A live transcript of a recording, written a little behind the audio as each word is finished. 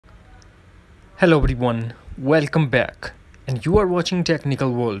Hello everyone, welcome back, and you are watching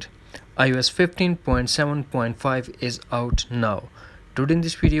Technical World. iOS 15.7.5 is out now. Today in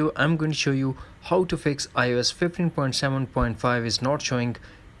this video I'm going to show you how to fix iOS 15.7.5 is not showing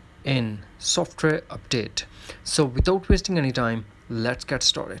in software update. So without wasting any time, let's get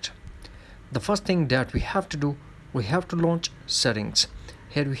started. The first thing that we have to do, we have to launch settings.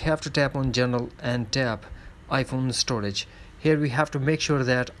 Here we have to tap on general and tap iPhone storage. Here we have to make sure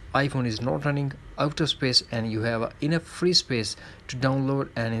that iPhone is not running out of space and you have enough free space to download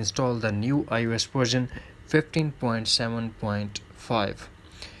and install the new iOS version 15.7.5.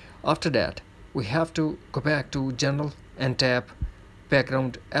 After that, we have to go back to general and tap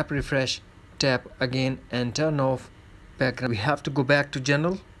background app refresh, tap again and turn off background. We have to go back to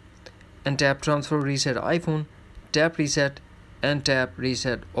general and tap transfer reset iPhone, tap reset and tap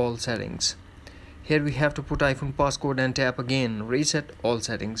reset all settings. Here we have to put iPhone passcode and tap again reset all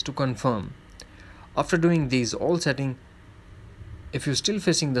settings to confirm. After doing these all settings, if you're still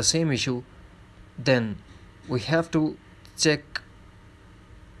facing the same issue, then we have to check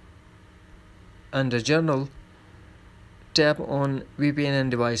under general, tap on VPN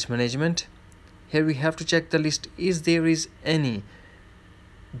and device management. Here we have to check the list is there is any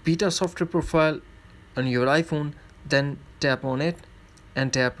beta software profile on your iPhone, then tap on it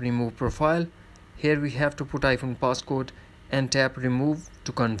and tap remove profile. Here we have to put iPhone passcode and tap remove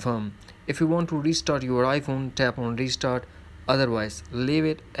to confirm. If you want to restart your iPhone, tap on restart, otherwise leave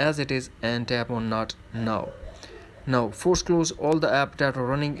it as it is and tap on not now. Now force close all the apps that are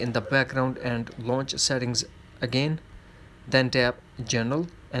running in the background and launch settings again. Then tap general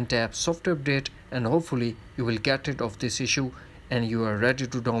and tap software update, and hopefully you will get rid of this issue and you are ready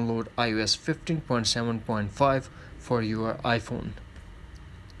to download iOS 15.7.5 for your iPhone.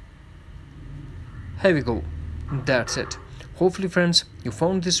 Here we go, that's it. Hopefully friends, you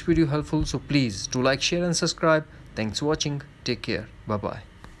found this video helpful, so please do like, share and subscribe. Thanks for watching, take care, bye bye.